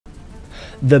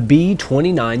The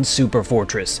B-29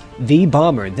 Superfortress, the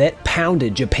bomber that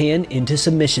pounded Japan into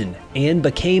submission and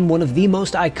became one of the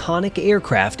most iconic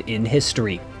aircraft in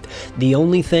history. The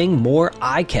only thing more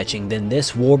eye-catching than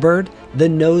this warbird, the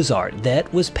nose art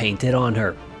that was painted on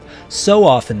her. So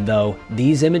often though,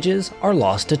 these images are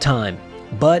lost to time,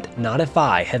 but not if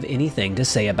I have anything to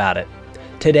say about it.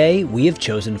 Today, we have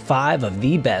chosen 5 of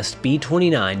the best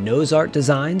B-29 nose art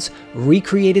designs,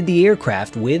 recreated the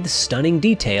aircraft with stunning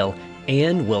detail,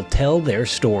 and will tell their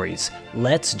stories.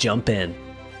 Let's jump in.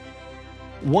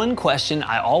 One question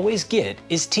I always get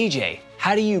is, TJ,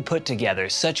 how do you put together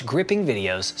such gripping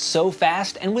videos so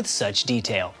fast and with such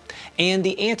detail? And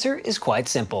the answer is quite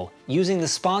simple, using the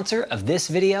sponsor of this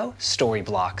video,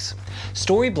 Storyblocks.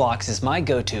 Storyblocks is my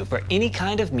go-to for any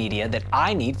kind of media that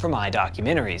I need for my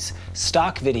documentaries,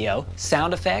 stock video,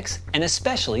 sound effects, and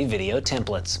especially video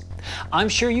templates. I'm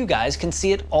sure you guys can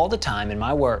see it all the time in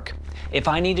my work. If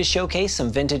I need to showcase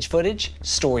some vintage footage,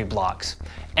 Storyblocks.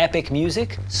 Epic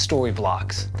music,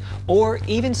 Storyblocks. Or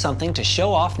even something to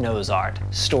show off nose art,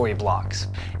 Storyblocks.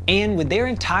 And with their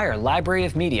entire library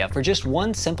of media for just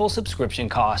one simple subscription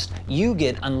cost, you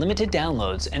get unlimited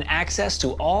downloads and access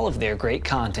to all of their great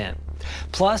content.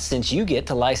 Plus, since you get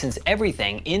to license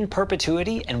everything in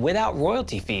perpetuity and without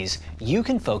royalty fees, you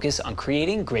can focus on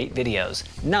creating great videos,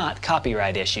 not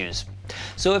copyright issues.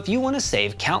 So if you want to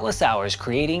save countless hours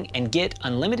creating and get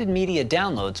unlimited media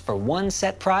downloads for one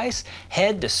set price,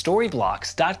 head to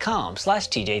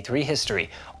storyblocks.com/TJ3 History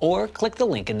or click the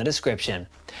link in the description.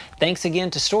 Thanks again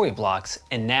to Storyblocks,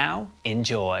 and now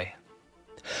enjoy.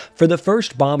 For the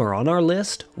first bomber on our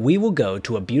list, we will go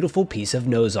to a beautiful piece of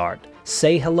nose art.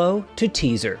 Say hello to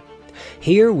Teaser.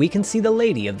 Here we can see the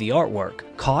lady of the artwork,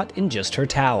 caught in just her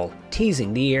towel,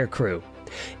 teasing the aircrew.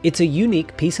 It's a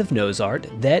unique piece of nose art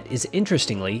that is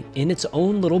interestingly in its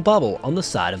own little bubble on the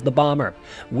side of the bomber,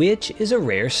 which is a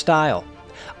rare style.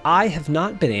 I have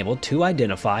not been able to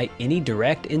identify any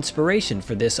direct inspiration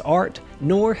for this art,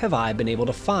 nor have I been able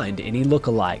to find any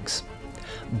lookalikes.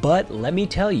 But let me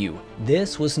tell you,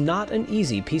 this was not an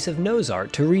easy piece of nose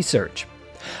art to research.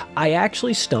 I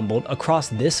actually stumbled across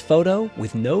this photo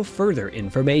with no further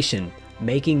information,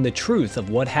 making the truth of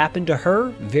what happened to her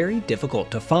very difficult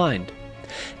to find.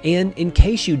 And in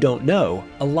case you don't know,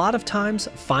 a lot of times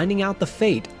finding out the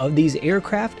fate of these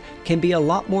aircraft can be a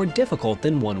lot more difficult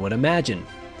than one would imagine.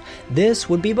 This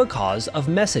would be because of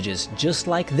messages just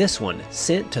like this one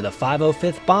sent to the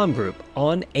 505th Bomb Group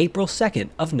on April 2nd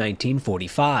of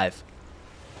 1945.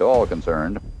 To all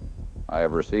concerned, I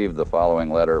have received the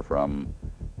following letter from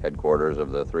headquarters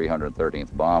of the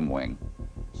 313th Bomb Wing,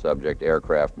 subject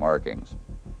aircraft markings.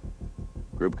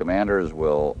 Group commanders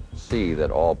will see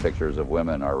that all pictures of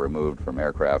women are removed from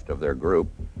aircraft of their group.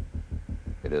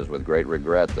 It is with great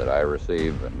regret that I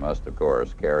receive and must, of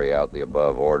course, carry out the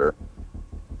above order.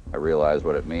 I realize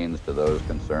what it means to those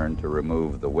concerned to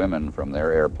remove the women from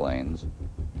their airplanes.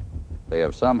 They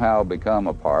have somehow become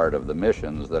a part of the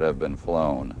missions that have been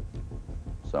flown.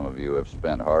 Some of you have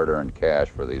spent hard-earned cash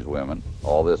for these women.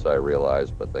 All this I realize,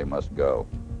 but they must go.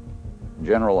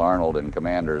 General Arnold and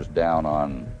commanders down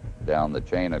the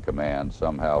chain of command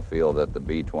somehow feel that the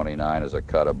B-29 is a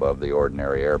cut above the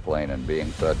ordinary airplane, and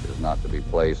being such is not to be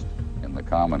placed in the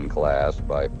common class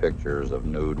by pictures of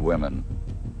nude women.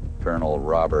 Colonel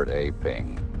Robert A.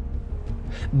 Ping.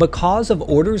 Because of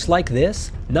orders like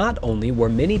this, not only were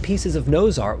many pieces of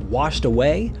nose art washed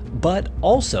away, but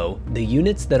also the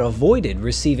units that avoided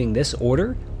receiving this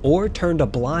order or turned a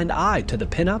blind eye to the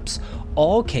pinups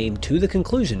all came to the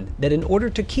conclusion that in order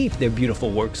to keep their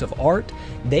beautiful works of art,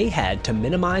 they had to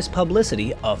minimize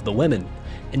publicity of the women,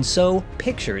 and so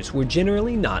pictures were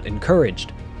generally not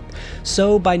encouraged.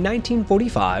 So by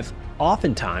 1945,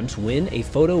 oftentimes when a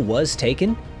photo was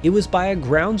taken, it was by a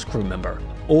grounds crew member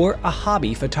or a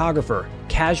hobby photographer,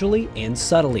 casually and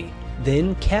subtly,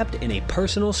 then kept in a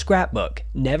personal scrapbook,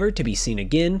 never to be seen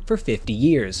again for 50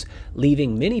 years,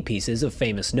 leaving many pieces of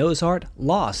famous nose art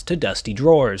lost to dusty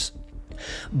drawers.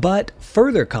 But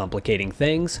further complicating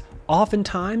things,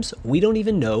 oftentimes we don't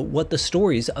even know what the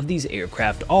stories of these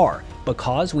aircraft are,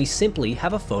 because we simply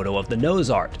have a photo of the nose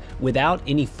art, without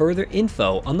any further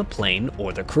info on the plane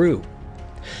or the crew.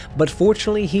 But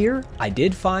fortunately here, I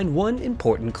did find one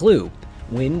important clue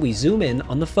when we zoom in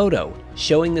on the photo,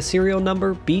 showing the serial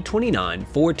number B-29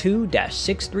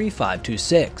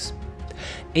 42-63526.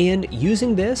 And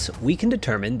using this, we can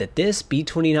determine that this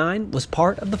B-29 was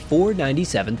part of the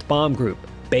 497th Bomb Group,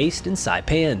 based in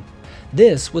Saipan.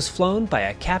 This was flown by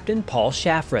a Captain Paul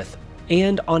Shafrath,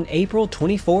 And on April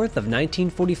 24th of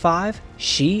 1945,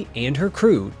 she and her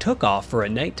crew took off for a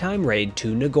nighttime raid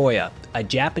to Nagoya, a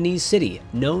Japanese city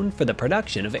known for the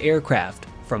production of aircraft,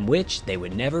 from which they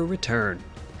would never return.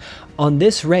 On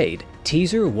this raid,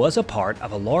 Teaser was a part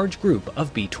of a large group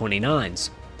of B-29s.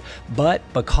 But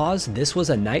because this was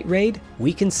a night raid,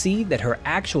 we can see that her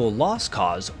actual lost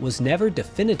cause was never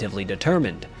definitively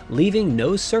determined, leaving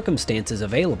no circumstances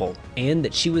available, and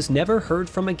that she was never heard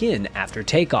from again after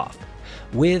takeoff,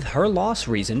 with her loss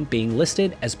reason being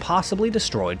listed as possibly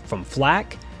destroyed from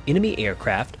flak, enemy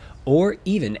aircraft, or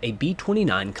even a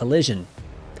B-29 collision.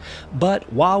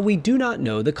 But while we do not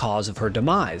know the cause of her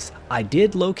demise, I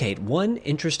did locate one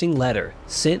interesting letter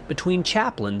sent between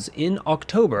chaplains in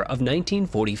October of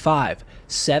 1945,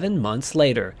 7 months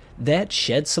later, that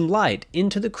shed some light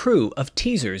into the crew of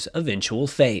Teaser's eventual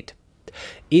fate.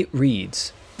 It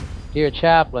reads, "Dear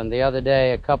Chaplain, the other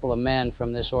day a couple of men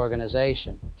from this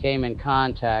organization came in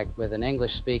contact with an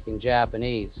English-speaking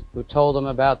Japanese who told them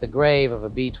about the grave of a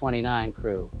B-29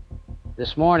 crew.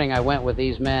 This morning I went with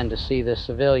these men to see the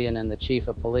civilian and the chief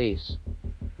of police.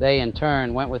 They, in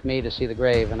turn, went with me to see the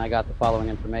grave, and I got the following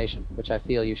information, which I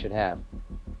feel you should have.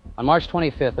 On March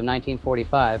 25th of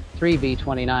 1945, 3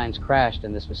 B-29s crashed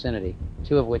in this vicinity,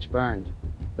 2 of which burned.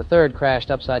 The third crashed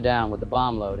upside down with the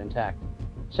bomb load intact.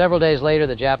 Several days later,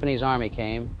 the Japanese army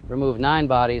came, removed 9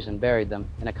 bodies, and buried them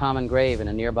in a common grave in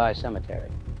a nearby cemetery.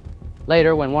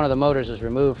 Later, when one of the motors was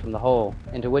removed from the hole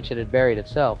into which it had buried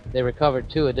itself, they recovered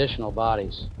 2 additional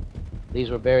bodies.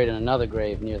 These were buried in another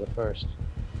grave near the first.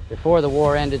 Before the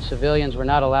war ended, civilians were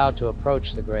not allowed to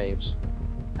approach the graves.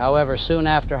 However, soon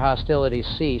after hostilities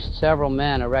ceased, several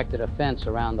men erected a fence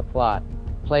around the plot,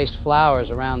 placed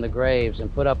flowers around the graves,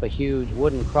 and put up a huge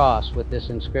wooden cross with this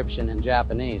inscription in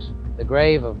Japanese: "The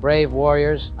grave of brave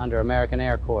warriors under American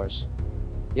Air Corps."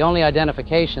 The only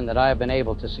identification that I have been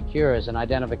able to secure is an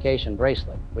identification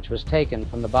bracelet, which was taken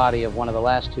from the body of one of the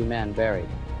last 2 men buried.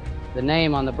 The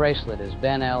name on the bracelet is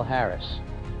Ben L. Harris.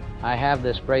 I have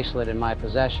this bracelet in my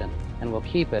possession and will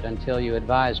keep it until you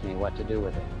advise me what to do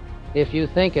with it. If you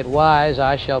think it wise,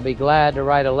 I shall be glad to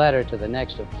write a letter to the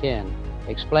next of kin,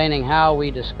 explaining how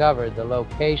we discovered the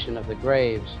location of the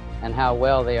graves and how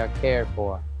well they are cared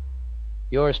for.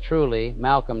 Yours truly,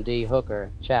 Malcolm D.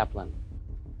 Hooker, Chaplain.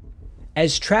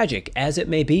 As tragic as it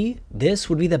may be, this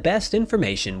would be the best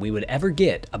information we would ever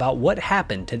get about what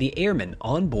happened to the airmen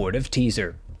on board of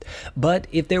Teaser. But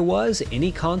if there was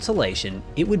any consolation,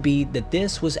 it would be that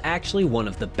this was actually one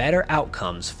of the better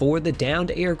outcomes for the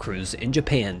downed air crews in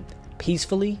Japan,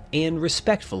 peacefully and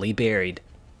respectfully buried.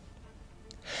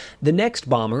 The next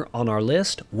bomber on our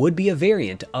list would be a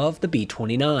variant of the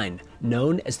B-29,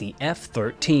 known as the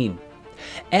F-13.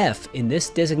 F in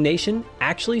this designation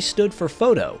actually stood for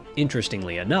photo,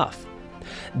 interestingly enough.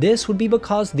 This would be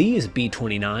because these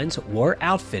B-29s were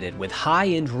outfitted with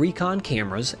high-end recon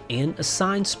cameras and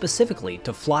assigned specifically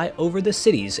to fly over the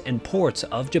cities and ports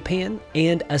of Japan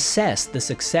and assess the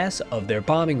success of their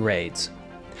bombing raids.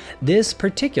 This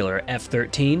particular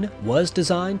F-13 was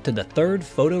designed to the 3rd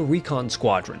Photo Recon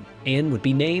Squadron and would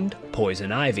be named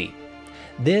Poison Ivy.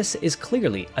 This is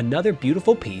clearly another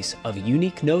beautiful piece of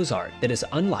unique nose art that is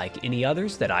unlike any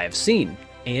others that I have seen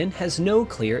and has no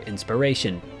clear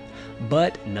inspiration.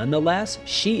 But nonetheless,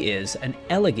 she is an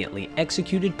elegantly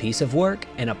executed piece of work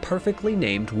and a perfectly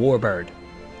named warbird.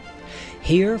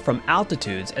 Here, from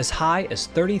altitudes as high as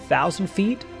 30,000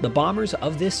 feet, the bombers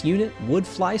of this unit would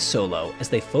fly solo as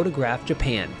they photographed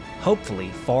Japan, hopefully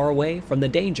far away from the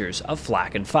dangers of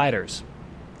flak and fighters.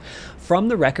 From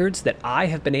the records that I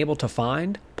have been able to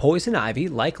find, Poison Ivy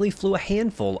likely flew a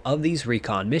handful of these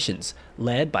recon missions,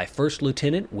 led by First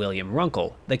Lieutenant William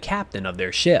Runkle, the captain of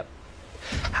their ship.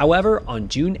 However, on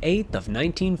June 8th of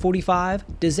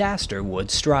 1945, disaster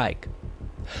would strike.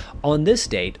 On this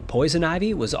date, Poison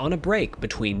Ivy was on a break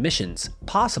between missions,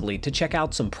 possibly to check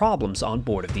out some problems on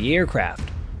board of the aircraft.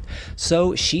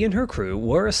 So she and her crew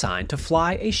were assigned to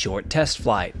fly a short test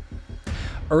flight.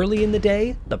 Early in the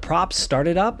day, the props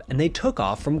started up and they took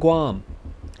off from Guam.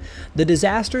 The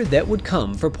disaster that would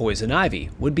come for Poison Ivy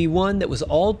would be one that was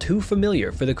all too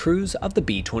familiar for the crews of the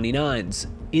B-29s: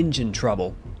 engine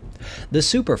trouble. The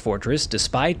Super Fortress,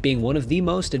 despite being one of the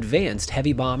most advanced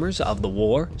heavy bombers of the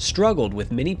war, struggled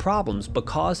with many problems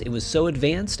because it was so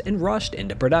advanced and rushed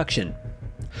into production.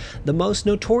 The most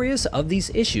notorious of these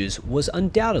issues was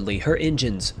undoubtedly her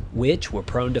engines, which were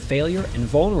prone to failure and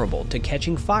vulnerable to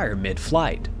catching fire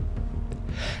mid-flight.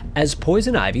 As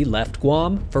Poison Ivy left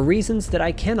Guam, for reasons that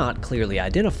I cannot clearly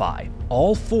identify,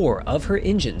 all 4 of her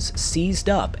engines seized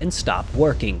up and stopped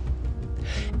working.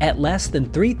 At less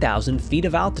than 3,000 feet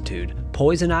of altitude,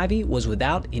 Poison Ivy was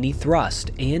without any thrust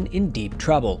and in deep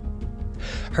trouble.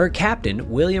 Her captain,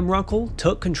 William Runkle,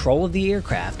 took control of the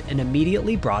aircraft and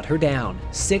immediately brought her down,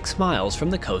 6 miles from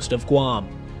the coast of Guam.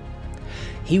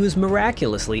 He was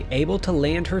miraculously able to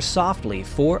land her softly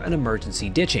for an emergency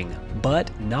ditching,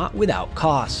 but not without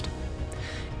cost.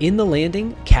 In the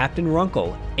landing, Captain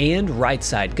Runkle and right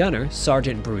side gunner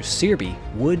Sergeant Bruce Searby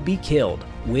would be killed,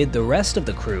 with the rest of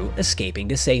the crew escaping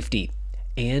to safety,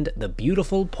 and the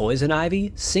beautiful Poison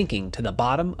Ivy sinking to the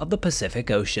bottom of the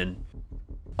Pacific Ocean.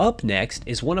 Up next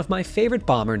is one of my favorite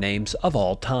bomber names of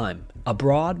all time,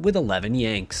 Abroad with 11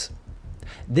 Yanks.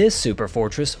 This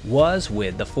superfortress was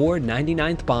with the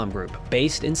 499th Bomb Group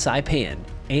based in Saipan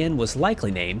and was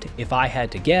likely named, if I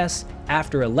had to guess,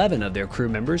 after 11 of their crew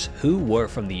members who were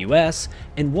from the US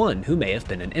and one who may have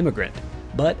been an immigrant.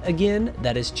 But again,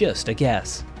 that is just a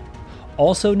guess.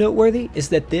 Also noteworthy is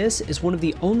that this is one of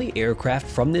the only aircraft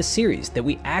from this series that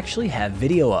we actually have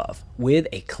video of, with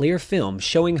a clear film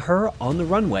showing her on the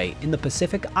runway in the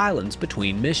Pacific Islands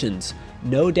between missions,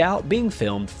 no doubt being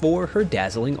filmed for her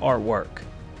dazzling artwork.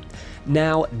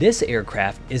 Now, this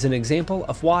aircraft is an example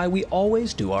of why we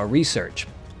always do our research,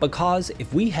 because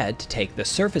if we had to take the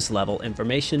surface level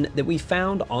information that we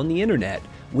found on the internet,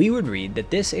 we would read that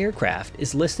this aircraft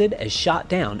is listed as shot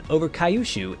down over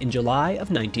Kyushu in July of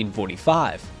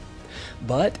 1945.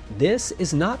 But this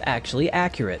is not actually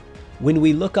accurate. When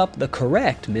we look up the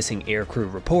correct missing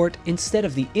aircrew report instead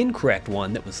of the incorrect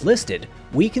one that was listed,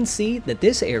 we can see that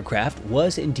this aircraft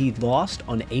was indeed lost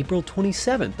on April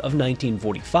 27th of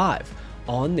 1945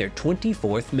 on their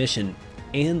 24th mission,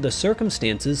 and the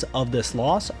circumstances of this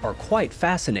loss are quite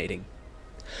fascinating.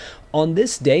 On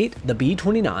this date, the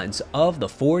B-29s of the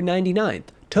 499th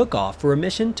took off for a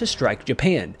mission to strike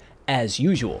Japan, as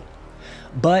usual.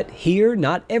 But here,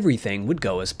 not everything would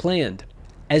go as planned.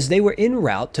 As they were en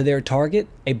route to their target,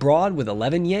 Abroad with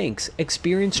 11 Yanks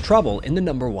experienced trouble in the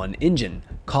number 1 engine,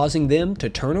 causing them to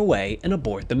turn away and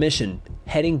abort the mission,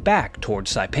 heading back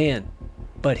towards Saipan.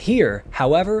 But here,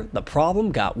 however, the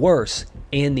problem got worse,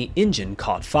 and the engine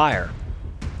caught fire.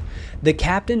 The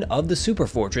captain of the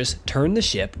superfortress turned the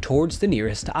ship towards the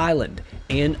nearest island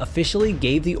and officially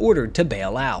gave the order to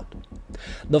bail out.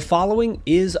 The following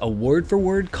is a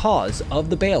word-for-word cause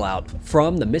of the bailout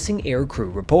from the missing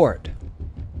aircrew report.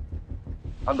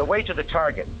 On the way to the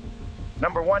target,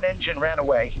 number 1 engine ran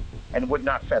away and would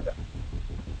not feather.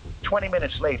 20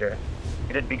 minutes later,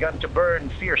 it had begun to burn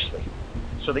fiercely,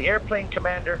 so the airplane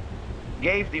commander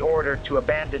gave the order to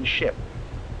abandon ship.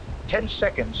 10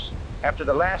 seconds after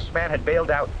the last man had bailed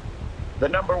out, the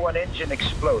number 1 engine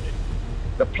exploded.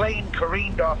 The plane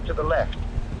careened off to the left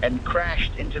and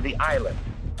crashed into the island.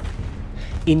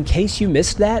 In case you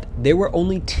missed that, there were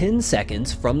only 10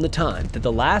 seconds from the time that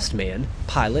the last man,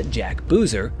 pilot Jack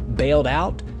Boozer, bailed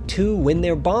out to when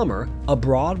their bomber,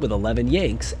 Abroad with 11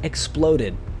 Yanks,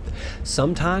 exploded.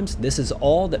 Sometimes this is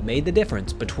all that made the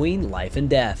difference between life and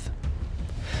death.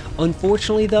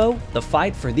 Unfortunately though, the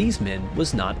fight for these men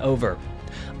was not over.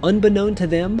 Unbeknown to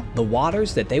them, the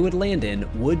waters that they would land in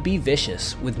would be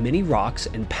vicious, with many rocks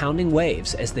and pounding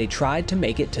waves as they tried to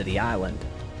make it to the island.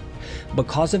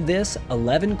 Because of this,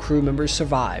 11 crew members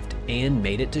survived and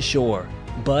made it to shore,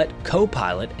 but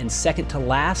co-pilot and second to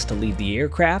last to leave the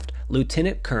aircraft,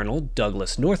 Lieutenant Colonel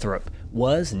Douglas Northrop,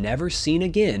 was never seen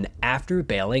again after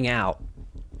bailing out.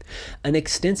 An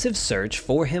extensive search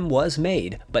for him was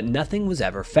made, but nothing was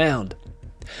ever found.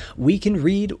 We can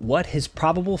read what his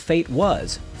probable fate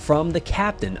was from the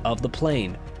captain of the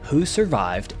plane, who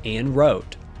survived and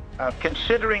wrote,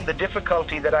 Considering the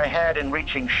difficulty that I had in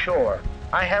reaching shore,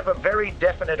 I have a very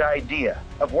definite idea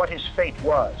of what his fate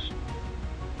was.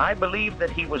 I believe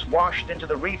that he was washed into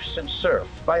the reefs and surf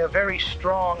by a very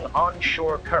strong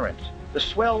onshore current. The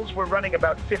swells were running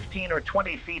about 15 or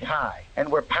 20 feet high and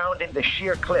were pounding the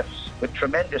sheer cliffs with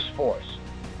tremendous force.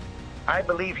 I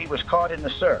believe he was caught in the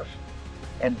surf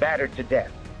and battered to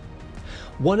death.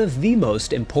 One of the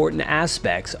most important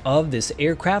aspects of this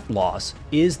aircraft loss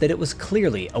is that it was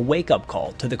clearly a wake-up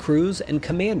call to the crews and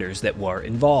commanders that were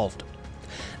involved.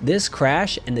 This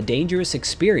crash and the dangerous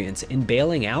experience in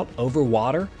bailing out over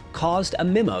water caused a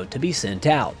memo to be sent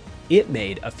out. It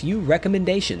made a few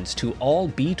recommendations to all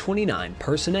B-29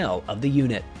 personnel of the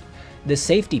unit. The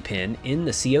safety pin in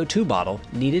the CO2 bottle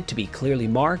needed to be clearly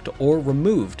marked or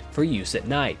removed for use at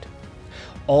night.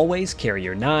 Always carry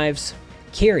your knives,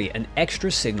 carry an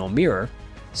extra signal mirror,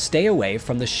 stay away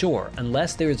from the shore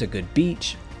unless there is a good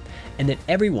beach, and that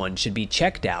everyone should be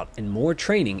checked out and more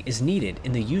training is needed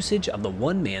in the usage of the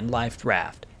one-man life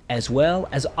raft, as well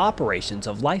as operations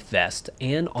of life vests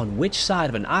and on which side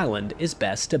of an island is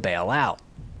best to bail out.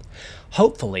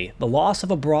 Hopefully, the loss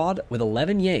of a broad with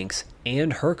 11 Yanks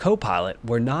and her co-pilot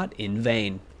were not in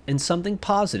vain, and something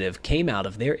positive came out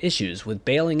of their issues with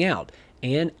bailing out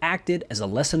and acted as a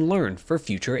lesson learned for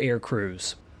future air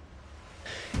crews.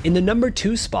 In the number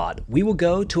 2 spot, we will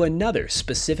go to another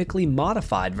specifically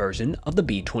modified version of the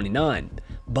B-29,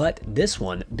 but this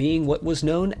one being what was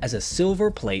known as a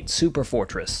Silver Plate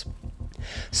Superfortress.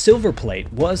 Silver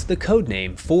Plate was the code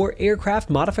name for aircraft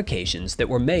modifications that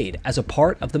were made as a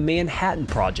part of the Manhattan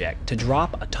Project to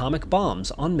drop atomic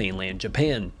bombs on mainland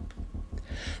Japan.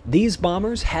 These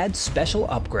bombers had special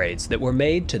upgrades that were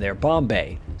made to their bomb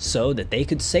bay so that they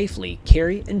could safely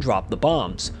carry and drop the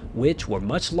bombs, which were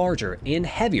much larger and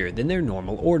heavier than their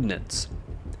normal ordnance.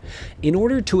 In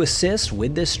order to assist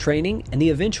with this training and the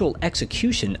eventual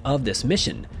execution of this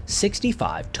mission,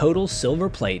 65 total Silver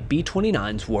Plate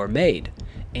B-29s were made,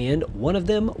 and one of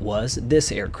them was this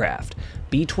aircraft,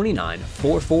 B-29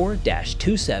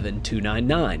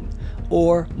 44-27299,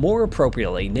 or more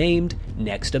appropriately named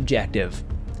Next Objective.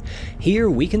 Here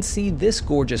we can see this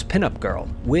gorgeous pinup girl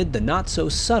with the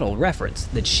not-so-subtle reference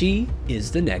that she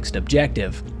is the next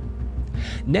objective.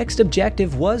 Next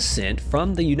Objective was sent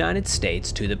from the United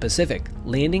States to the Pacific,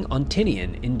 landing on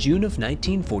Tinian in June of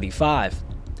 1945.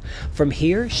 From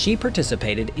here, she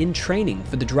participated in training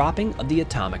for the dropping of the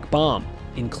atomic bomb,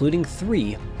 including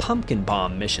 3 pumpkin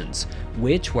bomb missions,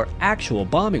 which were actual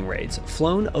bombing raids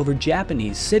flown over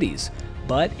Japanese cities.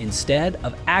 But instead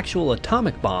of actual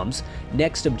atomic bombs,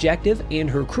 Next Objective and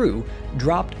her crew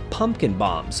dropped pumpkin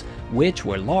bombs, which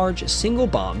were large single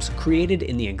bombs created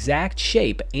in the exact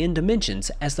shape and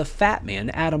dimensions as the Fat Man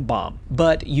atom bomb,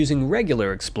 but using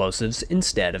regular explosives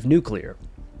instead of nuclear.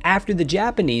 After the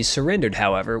Japanese surrendered,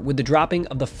 however, with the dropping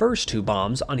of the first 2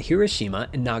 bombs on Hiroshima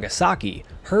and Nagasaki,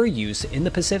 her use in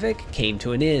the Pacific came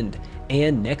to an end,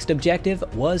 and Next Objective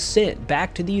was sent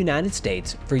back to the United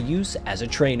States for use as a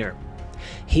trainer.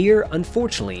 Here,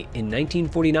 unfortunately, in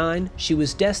 1949, she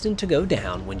was destined to go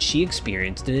down when she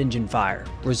experienced an engine fire,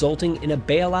 resulting in a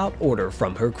bailout order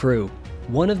from her crew.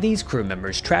 One of these crew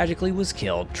members tragically was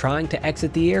killed trying to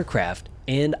exit the aircraft,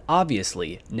 and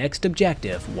obviously, Next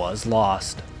Objective was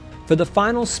lost. For the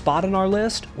final spot on our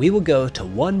list, we will go to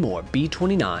one more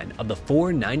B-29 of the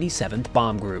 497th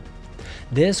Bomb Group.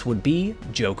 This would be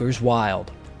Joker's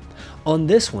Wild. On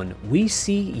this one, we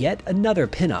see yet another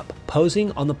pinup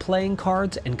posing on the playing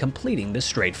cards and completing the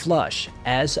straight flush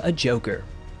as a Joker.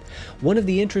 One of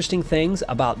the interesting things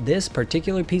about this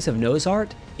particular piece of nose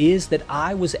art is that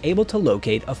I was able to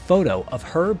locate a photo of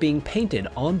her being painted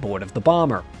on board of the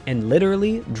bomber, and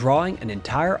literally drawing an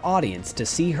entire audience to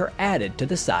see her added to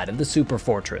the side of the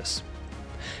Superfortress.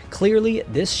 Clearly,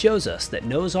 this shows us that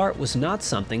nose art was not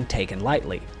something taken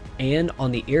lightly, and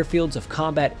on the airfields of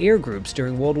combat air groups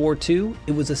during World War II,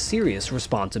 it was a serious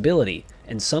responsibility,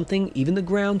 and something even the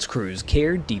grounds crews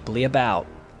cared deeply about.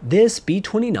 This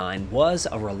B-29 was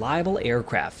a reliable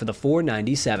aircraft for the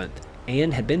 497th,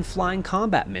 and had been flying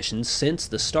combat missions since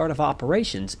the start of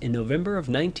operations in November of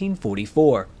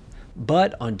 1944.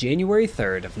 But on January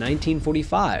 3rd of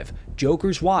 1945,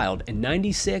 Joker's Wild and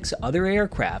 96 other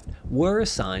aircraft were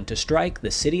assigned to strike the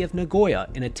city of Nagoya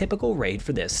in a typical raid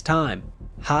for this time: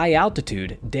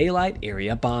 high-altitude, daylight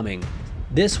area bombing.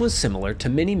 This was similar to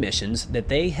many missions that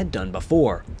they had done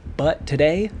before, but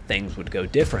today things would go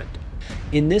different.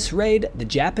 In this raid, the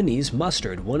Japanese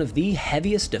mustered one of the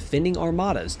heaviest defending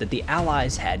armadas that the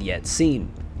Allies had yet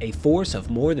seen, a force of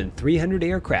more than 300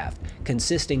 aircraft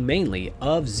consisting mainly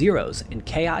of Zeros and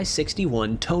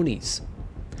Ki-61 Tonys.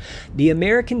 The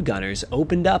American gunners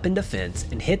opened up in defense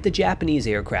and hit the Japanese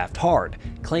aircraft hard,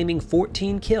 claiming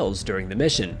 14 kills during the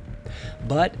mission.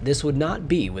 But this would not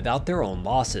be without their own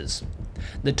losses.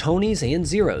 The Tonys and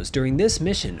Zeros during this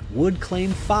mission would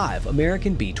claim 5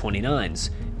 American B-29s,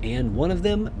 and one of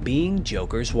them being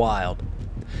Joker's Wild.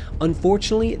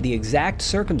 Unfortunately, the exact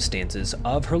circumstances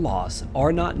of her loss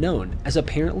are not known, as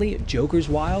apparently Joker's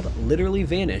Wild literally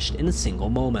vanished in a single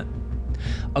moment.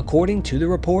 According to the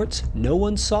reports, no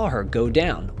one saw her go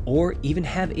down or even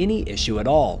have any issue at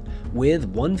all, with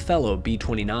one fellow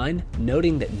B-29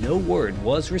 noting that no word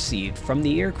was received from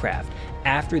the aircraft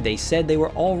after they said they were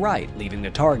all right leaving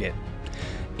the target.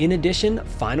 In addition,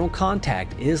 final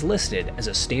contact is listed as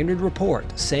a standard report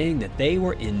saying that they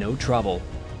were in no trouble.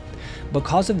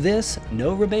 Because of this,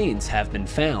 no remains have been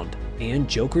found, and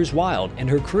Joker's Wild and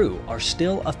her crew are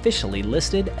still officially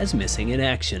listed as missing in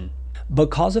action.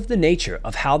 Because of the nature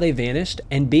of how they vanished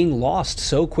and being lost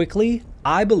so quickly,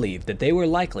 I believe that they were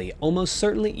likely almost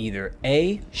certainly either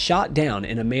A, shot down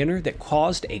in a manner that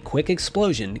caused a quick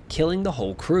explosion killing the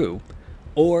whole crew,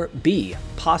 or B,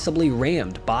 possibly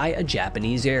rammed by a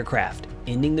Japanese aircraft,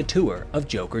 ending the tour of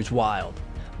Joker's Wild.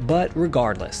 But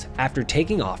regardless, after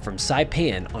taking off from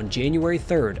Saipan on January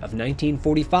 3rd of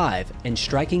 1945 and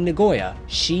striking Nagoya,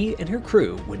 she and her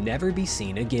crew would never be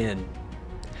seen again.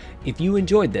 If you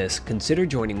enjoyed this, consider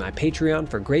joining my Patreon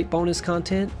for great bonus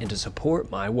content and to support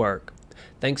my work.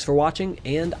 Thanks for watching,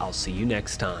 and I'll see you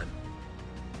next time.